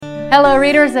Hello,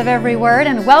 readers of Every Word,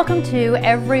 and welcome to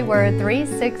Every Word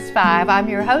 365. I'm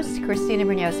your host, Christina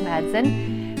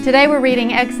Munoz-Madsen. Today we're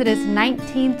reading Exodus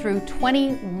 19 through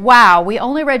 20. Wow, we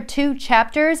only read 2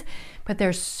 chapters, but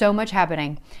there's so much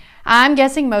happening. I'm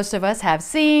guessing most of us have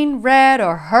seen, read,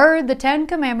 or heard the 10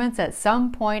 Commandments at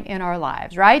some point in our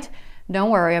lives, right?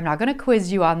 Don't worry, I'm not going to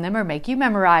quiz you on them or make you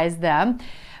memorize them.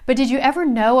 But did you ever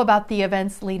know about the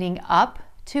events leading up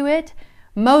to it?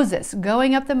 Moses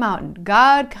going up the mountain,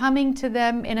 God coming to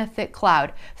them in a thick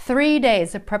cloud, 3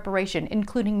 days of preparation,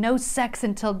 including no sex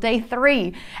until day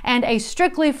 3, and a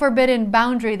strictly forbidden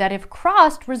boundary that, if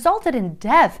crossed, resulted in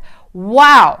death.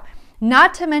 Wow!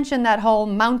 Not to mention that whole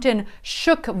mountain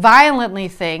shook violently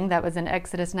thing that was in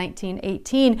Exodus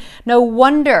 19:18. No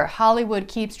wonder Hollywood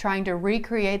keeps trying to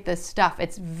recreate this stuff.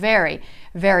 It's very,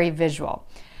 very visual.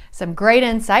 Some great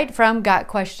insight from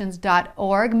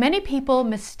GotQuestions.org. Many people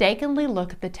mistakenly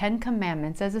look at the 10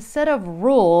 Commandments as a set of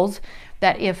rules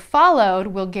that, if followed,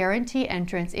 will guarantee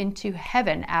entrance into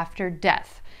heaven after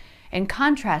death. In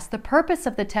contrast, the purpose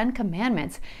of the 10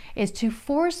 Commandments is to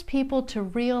force people to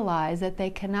realize that they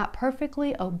cannot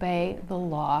perfectly obey the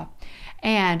law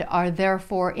and are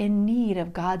therefore in need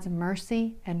of God's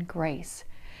mercy and grace.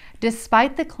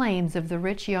 Despite the claims of the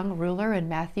rich young ruler in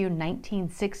Matthew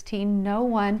 19:16, no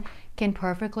one can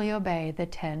perfectly obey the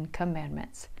 10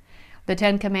 Commandments. The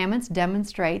 10 Commandments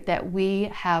demonstrate that we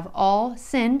have all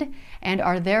sinned and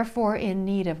are therefore in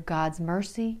need of God's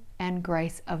mercy and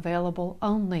grace, available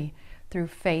only through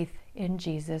faith in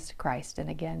Jesus Christ.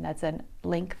 And again, that's a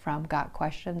link from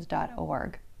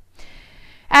GotQuestions.org.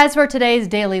 As for today's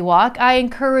daily walk, I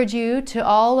encourage you to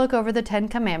all look over the 10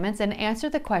 Commandments and answer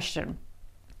the question,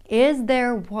 is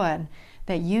there one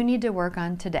that you need to work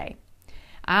on today?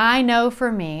 I know for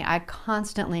me, I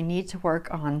constantly need to work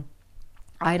on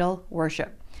idol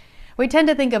worship. We tend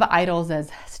to think of idols as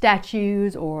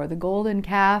statues or the golden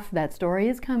calf. That story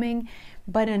is coming.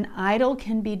 But an idol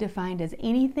can be defined as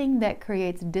anything that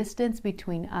creates distance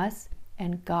between us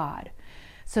and God.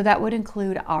 So that would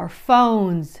include our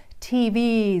phones,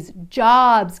 TVs,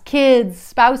 jobs, kids,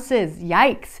 spouses.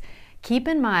 Yikes. Keep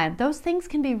in mind, those things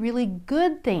can be really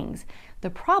good things. The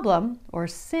problem, or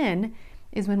sin,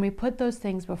 is when we put those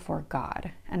things before God.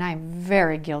 And I'm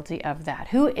very guilty of that.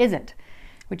 Who isn't?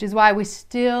 Which is why we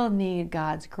still need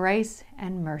God's grace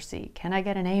and mercy. Can I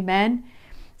get an amen?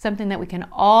 Something that we can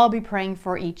all be praying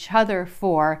for each other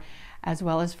for, as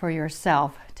well as for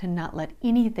yourself, to not let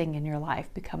anything in your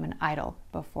life become an idol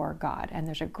before God. And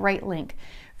there's a great link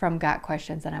from Got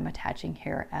Questions that I'm attaching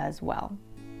here as well.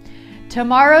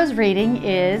 Tomorrow's reading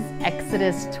is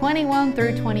Exodus 21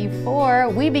 through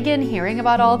 24. We begin hearing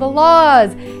about all the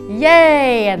laws.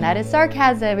 Yay! And that is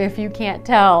sarcasm if you can't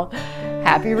tell.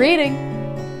 Happy reading!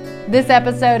 This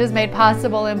episode is made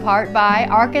possible in part by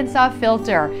Arkansas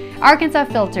Filter. Arkansas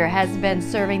Filter has been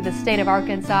serving the state of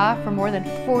Arkansas for more than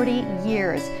 40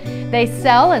 years. They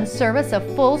sell and service a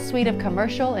full suite of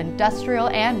commercial, industrial,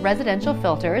 and residential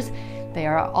filters. They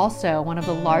are also one of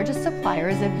the largest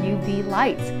suppliers of UV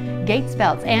lights, Gates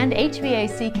belts, and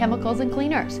HVAC chemicals and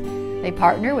cleaners. They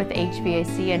partner with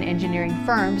HVAC and engineering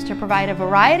firms to provide a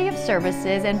variety of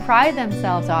services and pride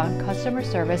themselves on customer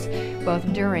service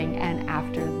both during and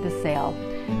after the sale.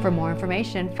 For more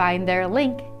information, find their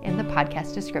link in the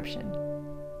podcast description.